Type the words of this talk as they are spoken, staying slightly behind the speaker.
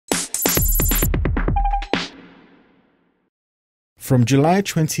From July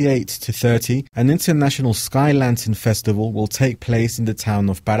 28 to 30, an international Sky Lantern Festival will take place in the town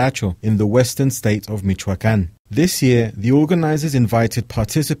of Paracho in the western state of Michoacán. This year, the organizers invited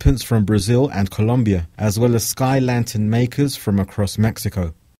participants from Brazil and Colombia, as well as Sky Lantern makers from across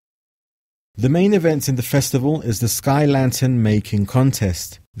Mexico. The main event in the festival is the Sky Lantern Making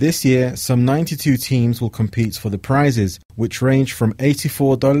Contest. This year, some 92 teams will compete for the prizes, which range from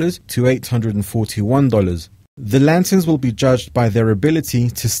 $84 to $841. The lanterns will be judged by their ability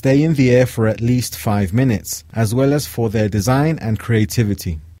to stay in the air for at least 5 minutes, as well as for their design and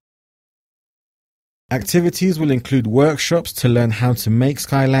creativity. Activities will include workshops to learn how to make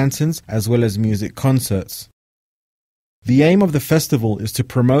sky lanterns, as well as music concerts. The aim of the festival is to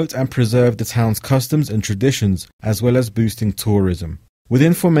promote and preserve the town's customs and traditions, as well as boosting tourism. With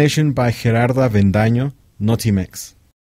information by Gerarda Vendaño, Notimex.